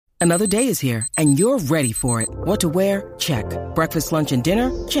Another day is here, and you're ready for it. What to wear? Check. Breakfast, lunch, and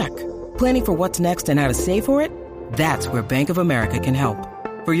dinner? Check. Planning for what's next and how to save for it? That's where Bank of America can help.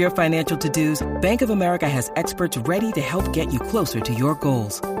 For your financial to-dos, Bank of America has experts ready to help get you closer to your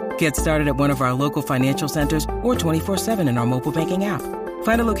goals. Get started at one of our local financial centers or 24/7 in our mobile banking app.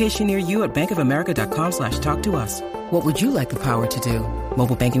 Find a location near you at bankofamerica.com/talktous. What would you like the power to do?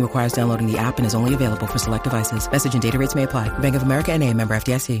 Mobile banking requires downloading the app and is only available for select devices. Message and data rates may apply. Bank of America N.A., member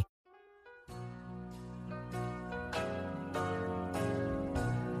FDIC.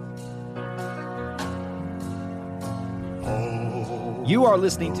 You are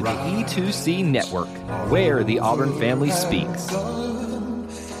listening to the E2C Network, where the Auburn family speaks.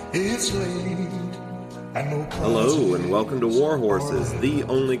 Hello, and welcome to War Horses, the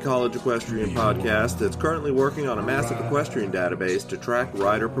only college equestrian podcast that's currently working on a massive equestrian database to track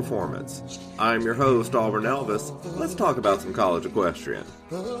rider performance. I'm your host, Auburn Elvis. Let's talk about some college equestrian.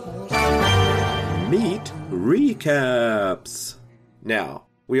 Meet recaps. Now,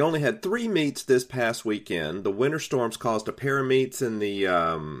 we only had 3 meets this past weekend. The winter storms caused a pair of meets in the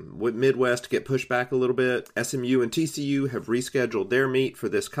Midwest to get pushed back a little bit. SMU and TCU have rescheduled their meet for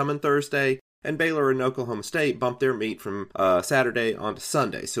this coming Thursday, and Baylor and Oklahoma State bumped their meet from Saturday onto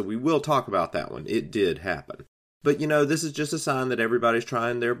Sunday. So we will talk about that one. It did happen. But, this is just a sign that everybody's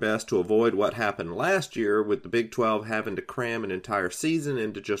trying their best to avoid what happened last year with the Big 12 having to cram an entire season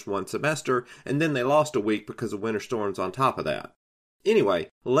into just one semester, and then they lost a week because of winter storms on top of that. Anyway,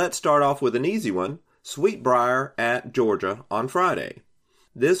 let's start off with an easy one. Sweetbriar at Georgia on Friday.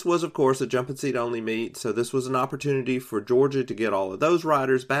 This was, of course, a jump and seat only meet, so this was an opportunity for Georgia to get all of those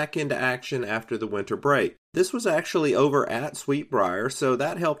riders back into action after the winter break. This was actually over at Sweetbriar, so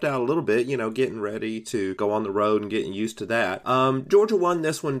that helped out a little bit, getting ready to go on the road and getting used to that. Georgia won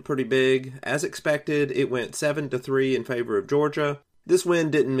this one pretty big. As expected, it went 7-3 in favor of Georgia. This win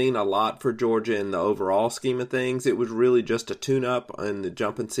didn't mean a lot for Georgia in the overall scheme of things. It was really just a tune-up in the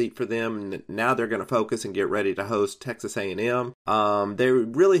jumping seat for them. And now they're going to focus and get ready to host Texas A&M. They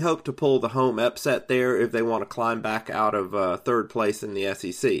really hope to pull the home upset there if they want to climb back out of third place in the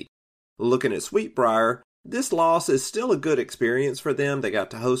SEC. Looking at Sweetbriar, this loss is still a good experience for them. They got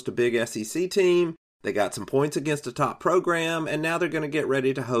to host a big SEC team. They got some points against a top program. And now they're going to get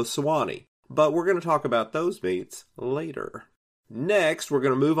ready to host Sewanee. But we're going to talk about those meets later. Next, we're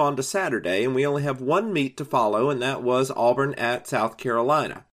going to move on to Saturday, and we only have one meet to follow, and that was Auburn at South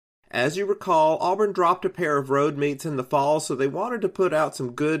Carolina. As you recall, Auburn dropped a pair of road meets in the fall, so they wanted to put out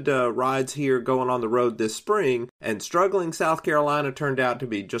some good rides here going on the road this spring, and struggling South Carolina turned out to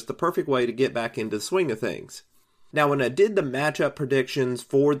be just the perfect way to get back into the swing of things. Now, when I did the matchup predictions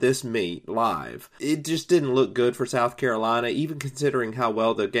for this meet live, it just didn't look good for South Carolina, even considering how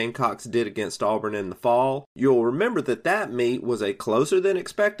well the Gamecocks did against Auburn in the fall. You'll remember that meet was a closer than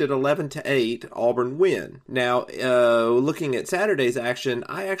expected 11-8 Auburn win. Now, looking at Saturday's action,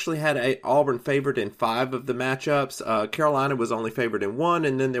 I actually had Auburn favored in 5 of the matchups. Carolina was only favored in 1,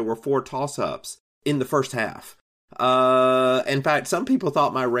 and then there were 4 toss-ups in the first half. In fact, some people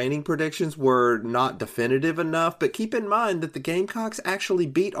thought my reigning predictions were not definitive enough, but keep in mind that the Gamecocks actually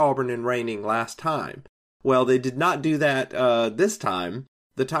beat Auburn in reigning last time. Well, they did not do that this time.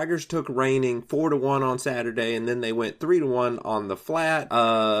 The Tigers took reigning 4-1 on Saturday, and then they went 3-1 on the flat.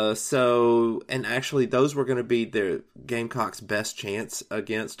 And actually those were going to be the Gamecocks' best chance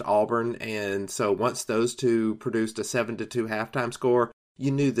against Auburn, and so once those two produced a 7-2 halftime score,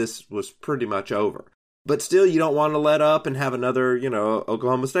 you knew this was pretty much over. But still, you don't want to let up and have another,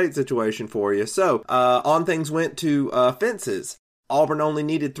 Oklahoma State situation for you. So, on things went to fences. Auburn only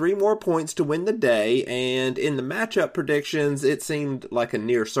needed 3 more points to win the day, and in the matchup predictions, it seemed like a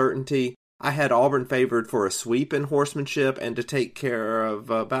near certainty. I had Auburn favored for a sweep in horsemanship and to take care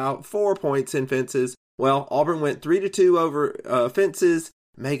of about 4 points in fences. Well, Auburn went 3-2 over fences.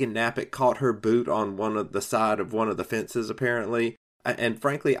 Megan Knappett caught her boot on the side of one of the fences, apparently. And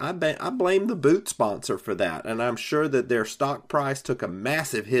frankly, I blame the boot sponsor for that, and I'm sure that their stock price took a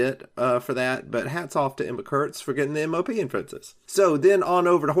massive hit for that, but hats off to Emma Kurtz for getting the MOP in fences. So then on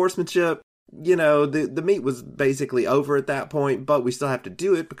over to horsemanship. The meet was basically over at that point, but we still have to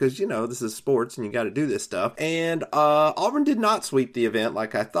do it because, this is sports and you got to do this stuff. And Auburn did not sweep the event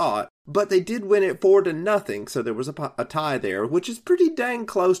like I thought, but they did win it 4-0, so there was a tie there, which is pretty dang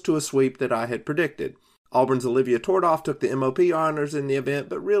close to a sweep that I had predicted. Auburn's Olivia Tordoff took the MOP honors in the event,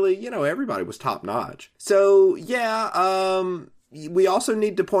 but really, everybody was top notch. So, We also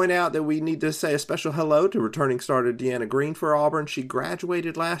need to point out that we need to say a special hello to returning starter Deanna Green for Auburn. She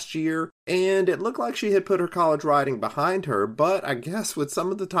graduated last year, and it looked like she had put her college riding behind her, but I guess with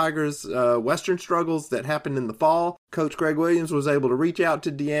some of the Tigers' Western struggles that happened in the fall, Coach Greg Williams was able to reach out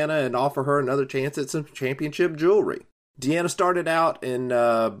to Deanna and offer her another chance at some championship jewelry. Deanna started out in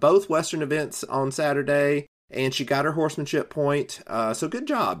both Western events on Saturday, and she got her horsemanship point, so good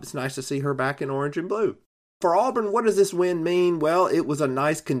job. It's nice to see her back in orange and blue. For Auburn, what does this win mean? Well, it was a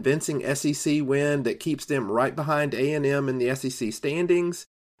nice, convincing SEC win that keeps them right behind A&M in the SEC standings.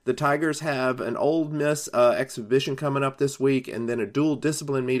 The Tigers have an Ole Miss exhibition coming up this week, and then a dual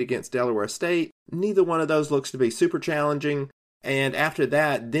discipline meet against Delaware State. Neither one of those looks to be super challenging. And after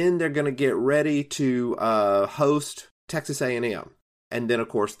that, then they're going to get ready to host Texas A&M. And then, of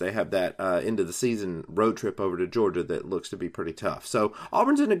course, they have that end of the season road trip over to Georgia that looks to be pretty tough. So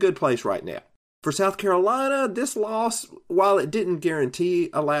Auburn's in a good place right now. For South Carolina, this loss, while it didn't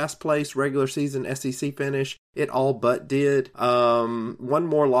guarantee a last place regular season SEC finish, it all but did. One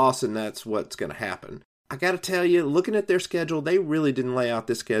more loss and that's what's going to happen. I got to tell you, looking at their schedule, they really didn't lay out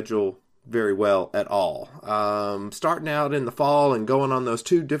this schedule very well at all. Starting out in the fall and going on those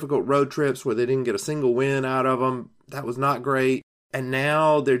 2 difficult road trips where they didn't get a single win out of them, that was not great. And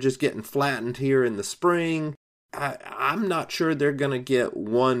now they're just getting flattened here in the spring. I'm not sure they're going to get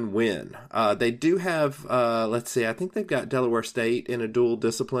one win. They do have, let's see, I think they've got Delaware State in a dual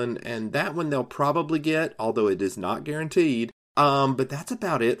discipline, and that one they'll probably get, although it is not guaranteed. But that's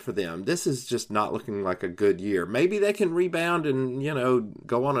about it for them. This is just not looking like a good year. Maybe they can rebound and,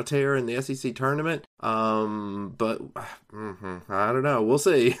 go on a tear in the SEC tournament. But I don't know. We'll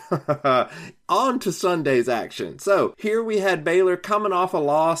see. On to Sunday's action. So here we had Baylor coming off a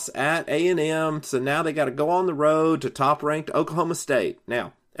loss at A&M. So now they got to go on the road to top-ranked Oklahoma State.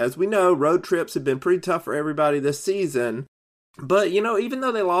 Now, as we know, road trips have been pretty tough for everybody this season. But, even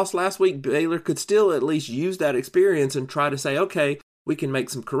though they lost last week, Baylor could still at least use that experience and try to say, okay, we can make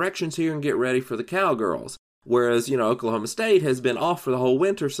some corrections here and get ready for the Cowgirls. Whereas, Oklahoma State has been off for the whole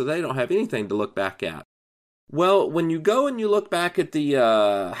winter, so they don't have anything to look back at. Well, when you go and you look back at the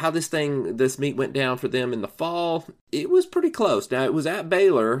how this meet went down for them in the fall, it was pretty close. Now, it was at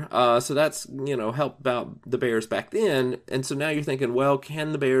Baylor, so that's, helped out the Bears back then. And so now you're thinking, well,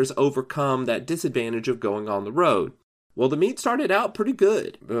 can the Bears overcome that disadvantage of going on the road? Well, the meet started out pretty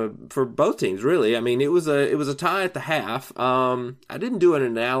good for both teams, really. I mean, it was a tie at the half. I didn't do an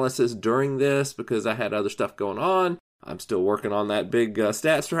analysis during this because I had other stuff going on. I'm still working on that big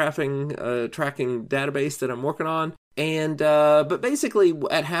stats tracking database that I'm working on. And but basically,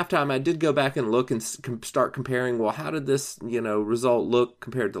 at halftime, I did go back and look and start comparing. Well, how did this result look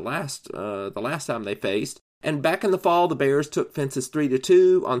compared to the last time they faced? And back in the fall, the Bears took Fences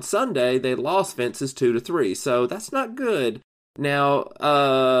 3-2. On Sunday, they lost Fences 2-3. So that's not good. Now,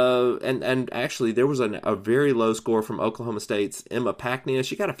 and actually, there was a very low score from Oklahoma State's Emma Pacnia.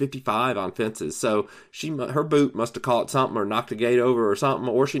 She got a 55 on Fences. So her boot must have caught something or knocked a gate over or something,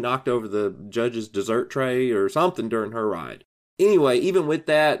 or she knocked over the judge's dessert tray or something during her ride. Anyway, even with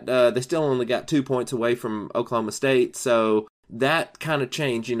that, they still only got 2 points away from Oklahoma State. So that kind of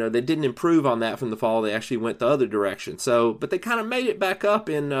changed. They didn't improve on that from the fall. They actually went the other direction. So, but they kind of made it back up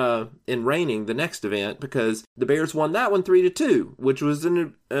in reining the next event because the Bears won that one 3-2, which was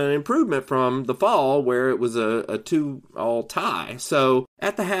an improvement from the fall where it was a 2-all tie. So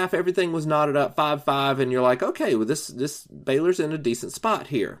at the half, everything was knotted up 5-5, and you're like, okay, well this Baylor's in a decent spot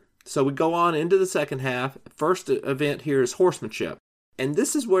here. So we go on into the second half. First event here is horsemanship. And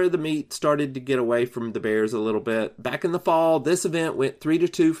this is where the meet started to get away from the Bears a little bit. Back in the fall, this event went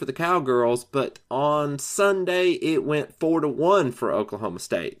 3-2 for the Cowgirls, but on Sunday, it went 4-1 for Oklahoma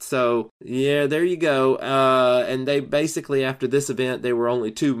State. So, yeah, there you go. And they basically, after this event, they were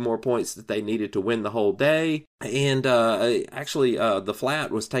only 2 more points that they needed to win the whole day. And actually, the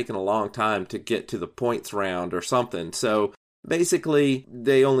flat was taking a long time to get to the points round or something. So, basically,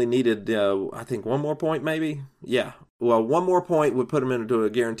 they only needed, I think, 1 more point maybe? Yeah. Well, 1 more point would put them into a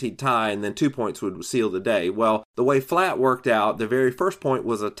guaranteed tie, and then 2 points would seal the day. Well, the way flat worked out, the very first point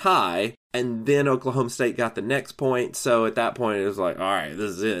was a tie, and then Oklahoma State got the next point. So at that point, it was like, all right, this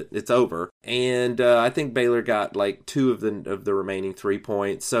is it. It's over. And I think Baylor got like 2 of the remaining 3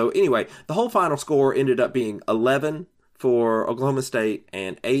 points. So anyway, the whole final score ended up being 11 for Oklahoma State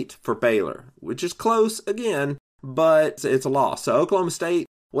and 8 for Baylor, which is close again, but it's a loss. So Oklahoma State,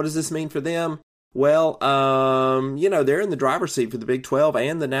 what does this mean for them? Well, they're in the driver's seat for the Big 12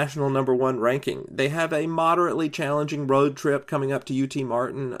 and the national number 1 ranking. They have a moderately challenging road trip coming up to UT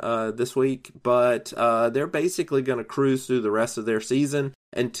Martin this week, but they're basically going to cruise through the rest of their season.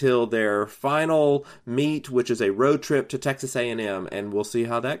 until their final meet, which is a road trip to Texas A&M, and we'll see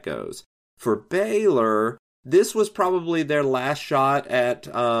how that goes. For Baylor, this was probably their last shot at,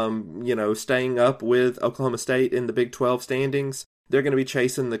 staying up with Oklahoma State in the Big 12 standings. They're going to be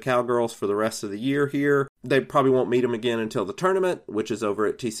chasing the Cowgirls for the rest of the year here. They probably won't meet them again until the tournament, which is over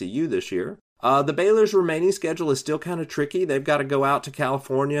at TCU this year. The Baylor's remaining schedule is still kind of tricky. They've got to go out to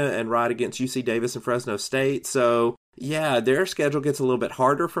California and ride against UC Davis and Fresno State. So, yeah, their schedule gets a little bit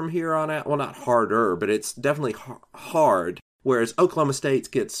harder from here on out. Well, not harder, but it's definitely hard. Whereas Oklahoma State's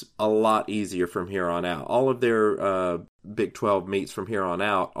gets a lot easier from here on out. All of their Big 12 meets from here on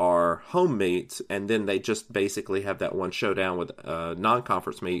out are home meets, and then they just basically have that one showdown with a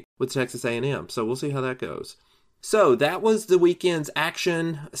non-conference meet with Texas A&M. So we'll see how that goes. So that was the weekend's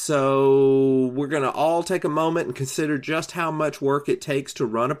action. So we're going to all take a moment and consider just how much work it takes to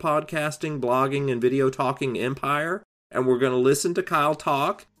run a podcasting, blogging, and video talking empire. And we're going to listen to Kyle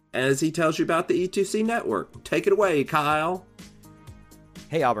talk as he tells you about the E2C network. Take it away, Kyle.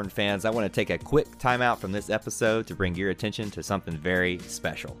 Hey Auburn fans, I want to take a quick timeout from this episode to bring your attention to something very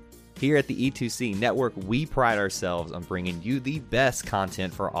special. Here at the E2C network, we pride ourselves on bringing you the best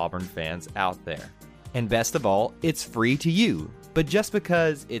content for Auburn fans out there. And best of all, it's free to you. But just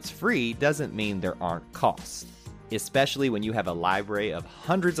because it's free doesn't mean there aren't costs, especially when you have a library of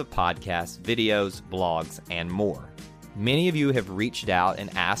hundreds of podcasts, videos, blogs, and more. Many of you have reached out and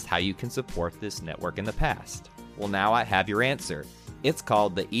asked how you can support this network in the past. Well, now I have your answer. It's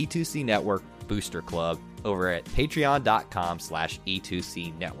called the E2C Network Booster Club over at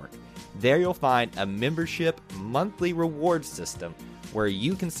patreon.com/E2C Network. There you'll find a membership monthly reward system where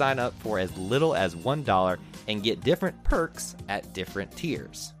you can sign up for as little as $1 and get different perks at different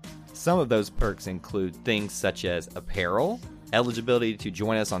tiers. Some of those perks include things such as apparel, eligibility to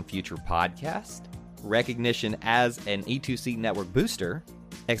join us on future podcasts, recognition as an E2C Network booster,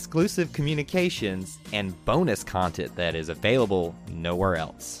 exclusive communications, and bonus content that is available nowhere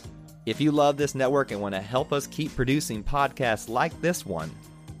else. If you love this network and want to help us keep producing podcasts like this one,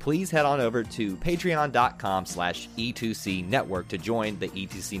 please head on over to patreon.com/E2C Network to join the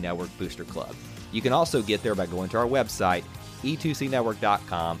E2C Network Booster Club. You can also get there by going to our website,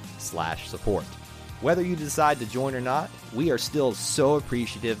 e2cnetwork.com/support. Whether you decide to join or not, we are still so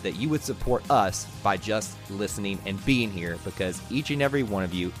appreciative that you would support us by just listening and being here, because each and every one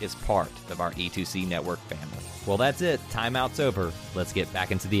of you is part of our E2C Network family. Well, that's it. Timeout's over. Let's get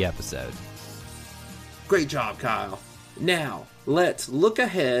back into the episode. Great job, Kyle. Now, let's look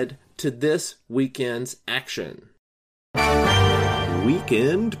ahead to this weekend's action.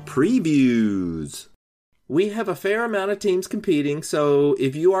 Weekend previews. We have a fair amount of teams competing, so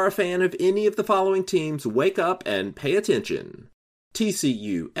if you are a fan of any of the following teams, wake up and pay attention.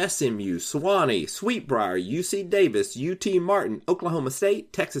 TCU, SMU, Sewanee, Sweetbriar, UC Davis, UT Martin, Oklahoma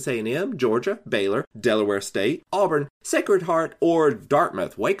State, Texas A&M, Georgia, Baylor, Delaware State, Auburn, Sacred Heart, or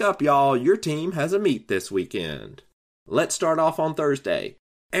Dartmouth. Wake up, y'all. Your team has a meet this weekend. Let's start off on Thursday.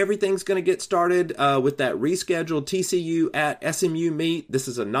 Everything's going to get started with that rescheduled TCU at SMU meet. This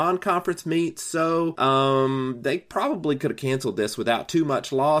is a non-conference meet, so they probably could have canceled this without too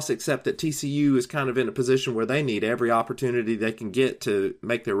much loss, except that TCU is kind of in a position where they need every opportunity they can get to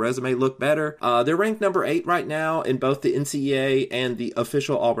make their resume look better. They're ranked number 8 right now in both the NCAA and the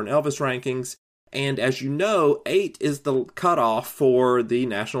official Auburn Elvis rankings. And as you know, 8 is the cutoff for the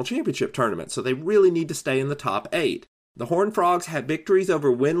national championship tournament, so they really need to stay in the top 8. The Horned Frogs have victories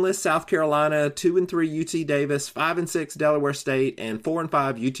over winless South Carolina, 2-3 UT Davis, 5-6 Delaware State, and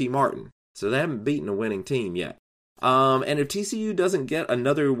 4-5 UT Martin. So they haven't beaten a winning team yet. And if TCU doesn't get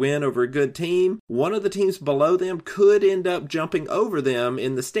another win over a good team, one of the teams below them could end up jumping over them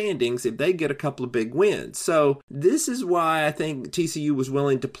in the standings if they get a couple of big wins. So this is why I think TCU was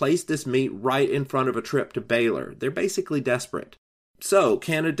willing to place this meet right in front of a trip to Baylor. They're basically desperate. So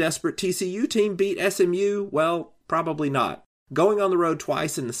can a desperate TCU team beat SMU? Well, probably not. Going on the road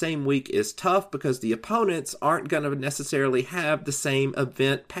twice in the same week is tough because the opponents aren't going to necessarily have the same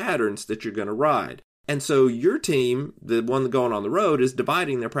event patterns that you're going to ride. And so your team, the one going on the road, is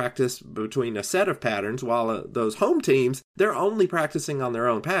dividing their practice between a set of patterns, while those home teams, they're only practicing on their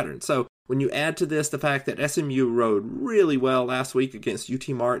own patterns. So when you add to this the fact that SMU rode really well last week against UT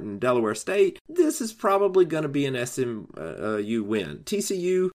Martin and Delaware State, this is probably going to be an SMU win.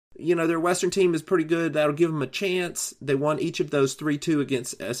 TCU, you know, their Western team is pretty good. That'll give them a chance. They won each of those 3-2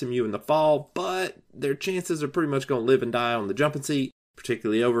 against SMU in the fall, but their chances are pretty much going to live and die on the jumping seat,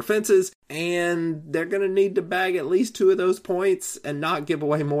 particularly over fences, and they're going to need to bag at least 2 of those points and not give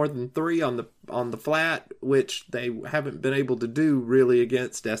away more than 3 on the flat, which they haven't been able to do really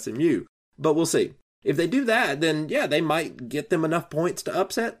against SMU. But we'll see. If they do that, then yeah, they might get them enough points to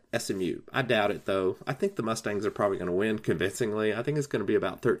upset SMU. I doubt it, though. I think the Mustangs are probably going to win convincingly. I think it's going to be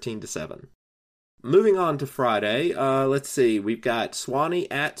about 13-7. Moving on to Friday, let's see. We've got Sewanee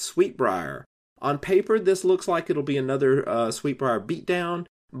at Sweetbriar. On paper, this looks like it'll be another Sweetbriar beatdown.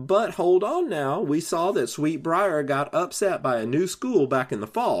 But hold on now. We saw that Sweetbriar got upset by a new school back in the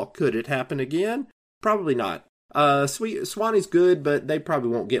fall. Could it happen again? Probably not. Sewanee's good, but they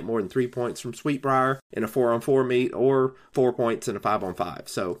probably won't get more than 3 points from Sweetbriar in a 4-on-4 meet or 4 points in a 5-on-5.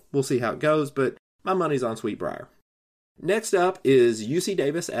 So we'll see how it goes, but my money's on Sweetbriar. Next up is UC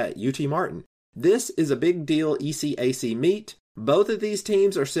Davis at UT Martin. This is a big deal ECAC meet. Both of these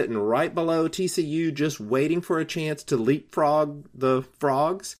teams are sitting right below TCU, just waiting for a chance to leapfrog the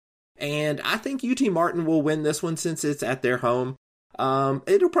Frogs. And I think UT Martin will win this one since it's at their home.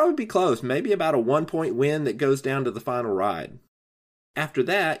 It'll probably be close, maybe about a 1-point win that goes down to the final ride. After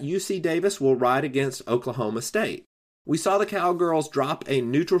that, UC Davis will ride against Oklahoma State. We saw the Cowgirls drop a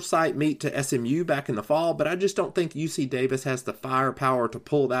neutral site meet to SMU back in the fall, but I just don't think UC Davis has the firepower to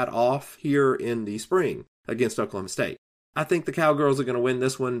pull that off here in the spring against Oklahoma State. I think the Cowgirls are going to win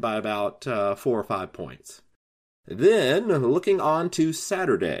this one by about 4 or 5 points. Then, looking on to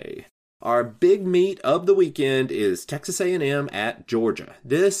Saturday. Our big meet of the weekend is Texas A&M at Georgia.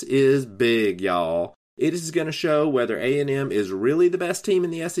 This is big, y'all. It is going to show whether A&M is really the best team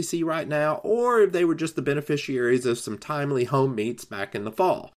in the SEC right now, or if they were just the beneficiaries of some timely home meets back in the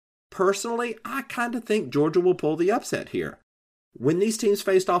fall. Personally, I kind of think Georgia will pull the upset here. When these teams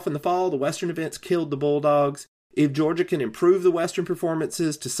faced off in the fall, the Western events killed the Bulldogs. If Georgia can improve the Western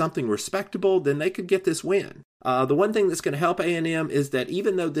performances to something respectable, then they could get this win. The one thing that's going to help A&M is that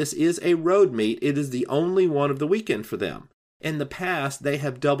even though this is a road meet, it is the only one of the weekend for them. In the past, they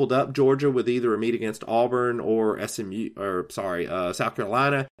have doubled up Georgia with either a meet against Auburn or South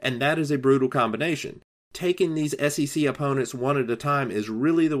Carolina, and that is a brutal combination. Taking these SEC opponents one at a time is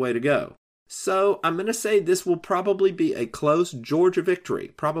really the way to go. So I'm going to say this will probably be a close Georgia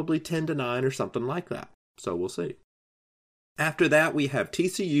victory, probably 10-9 or something like that. So we'll see. After that, we have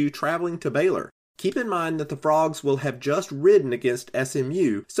TCU traveling to Baylor. Keep in mind that the Frogs will have just ridden against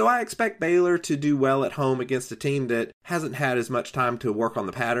SMU, so I expect Baylor to do well at home against a team that hasn't had as much time to work on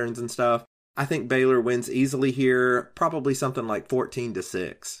the patterns and stuff. I think Baylor wins easily here, probably something like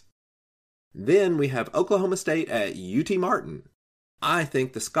 14-6. Then we have Oklahoma State at UT Martin. I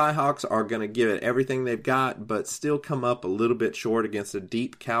think the Skyhawks are going to give it everything they've got, but still come up a little bit short against a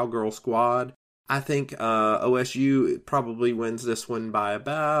deep Cowgirl squad. I think OSU probably wins this one by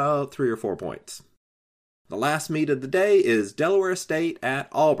about 3 or 4 points. The last meet of the day is Delaware State at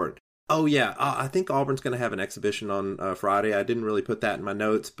Auburn. Oh yeah, I think Auburn's going to have an exhibition on Friday. I didn't really put that in my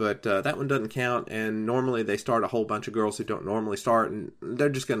notes, but that one doesn't count, and normally they start a whole bunch of girls who don't normally start, and they're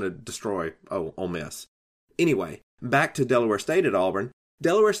just going to destroy Ole Miss. Anyway, back to Delaware State at Auburn.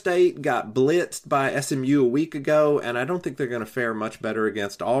 Delaware State got blitzed by SMU a week ago, and I don't think they're going to fare much better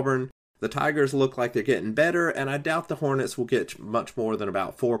against Auburn. The Tigers look like they're getting better, and I doubt the Hornets will get much more than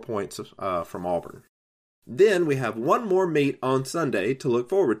about 4 points from Auburn. Then we have one more meet on Sunday to look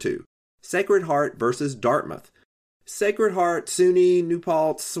forward to. Sacred Heart versus Dartmouth. Sacred Heart, SUNY, New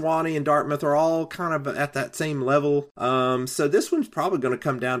Paltz, Sewanee, and Dartmouth are all kind of at that same level. So this one's probably going to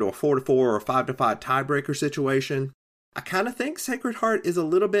come down to a 4-4 or a 5-5 tiebreaker situation. I kind of think Sacred Heart is a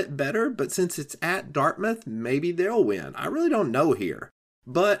little bit better, but since it's at Dartmouth, maybe they'll win. I really don't know here.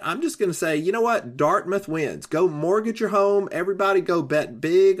 But I'm just going to say, you know what? Dartmouth wins. Go mortgage your home. Everybody go bet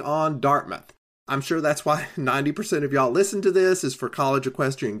big on Dartmouth. I'm sure that's why 90% of y'all listen to this is for college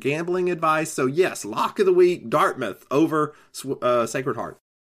equestrian gambling advice. So yes, lock of the week, Dartmouth over Sacred Heart.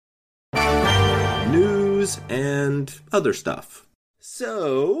 News and other stuff.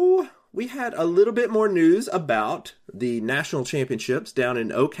 So we had a little bit more news about the national championships down in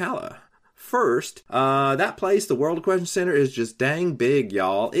Ocala. First, that place, the World Equestrian Center, is just dang big,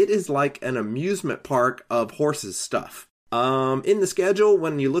 y'all. It is like an amusement park of horses stuff. In the schedule,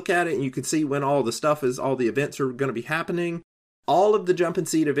 when you look at it, you can see when all the events are going to be happening. All of the jump and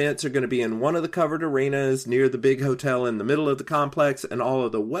seat events are going to be in one of the covered arenas near the big hotel in the middle of the complex, and all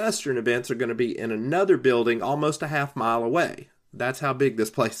of the Western events are going to be in another building almost a half mile away. That's how big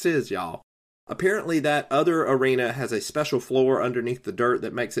this place is, y'all. Apparently that other arena has a special floor underneath the dirt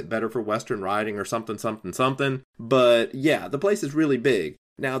that makes it better for Western riding or something. But yeah, the place is really big.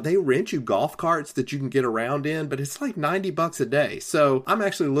 Now, they rent you golf carts that you can get around in, but it's like $90 a day. So I'm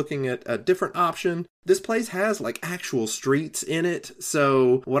actually looking at a different option. This place has like actual streets in it.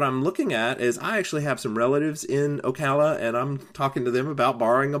 So what I'm looking at is I actually have some relatives in Ocala, and I'm talking to them about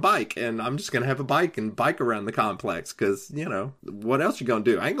borrowing a bike. And I'm just going to have a bike and bike around the complex because, you know, what else you going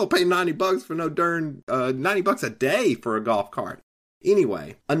to do? I ain't going to pay $90 for no darn $90 a day for a golf cart.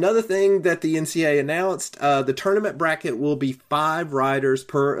 Anyway, another thing that the NCAA announced, the tournament bracket will be 5 riders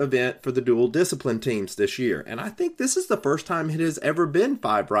per event for the dual discipline teams this year. And I think this is the first time it has ever been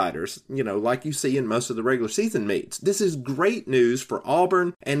 5 riders, you know, like you see in most of the regular season meets. This is great news for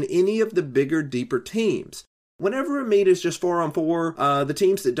Auburn and any of the bigger, deeper teams. Whenever a meet is just 4-on-4, the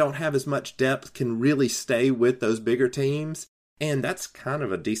teams that don't have as much depth can really stay with those bigger teams. And that's kind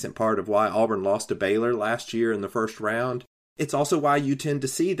of a decent part of why Auburn lost to Baylor last year in the first round. It's also why you tend to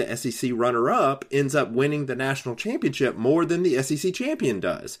see the SEC runner-up ends up winning the national championship more than the SEC champion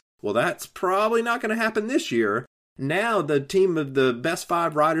does. Well, that's probably not going to happen this year. Now, the team of the best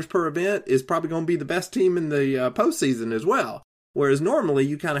 5 riders per event is probably going to be the best team in the postseason as well. Whereas normally,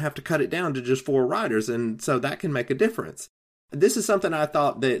 you kind of have to cut it down to just 4 riders, and so that can make a difference. This is something I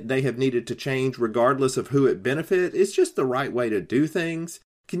thought that they have needed to change regardless of who it benefit. It's just the right way to do things.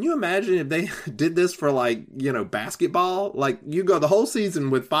 Can you imagine if they did this for, like, you know, basketball? Like, you go the whole season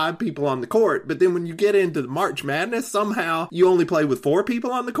with 5 people on the court, but then when you get into the March Madness, somehow you only play with 4 people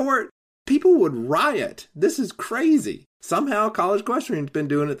on the court? People would riot. This is crazy. Somehow college equestrian's been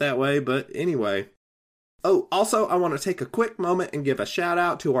doing it that way, but anyway. Oh, also, I want to take a quick moment and give a shout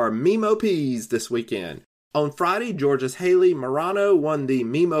out to our MemoPs this weekend. On Friday, Georgia's Haley Marano won the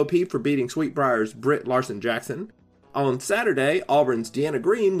MemoP for beating Sweetbriar's Britt Larson-Jackson. On Saturday, Auburn's Deanna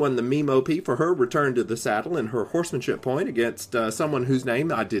Green won the MemoP for her return to the saddle and her horsemanship point against someone whose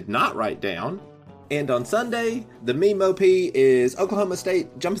name I did not write down. And on Sunday, the MemoP is Oklahoma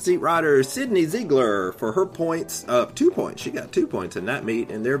State jumping seat rider Sydney Ziegler for her points of 2 points. She got 2 points in that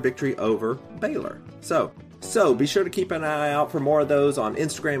meet in their victory over Baylor. So be sure to keep an eye out for more of those on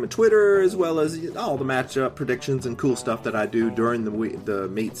Instagram and Twitter, as well as all the matchup predictions and cool stuff that I do during the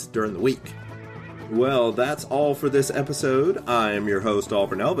meets during the week. Well, that's all for this episode. I am your host,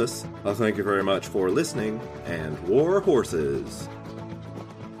 Auburn Elvis. Thank you very much for listening, and war horses.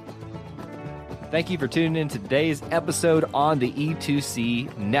 Thank you for tuning in to today's episode on the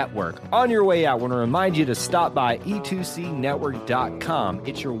E2C Network. On your way out, I want to remind you to stop by e2cnetwork.com.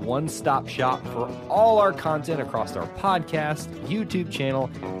 It's your one-stop shop for all our content across our podcast, YouTube channel,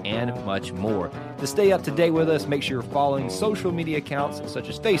 and much more. To stay up to date with us, make sure you're following social media accounts such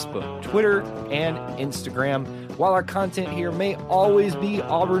as Facebook, Twitter, and Instagram. While our content here may always be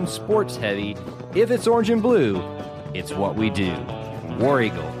Auburn sports heavy, if it's orange and blue, it's what we do. War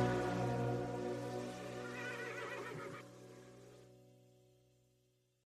Eagle.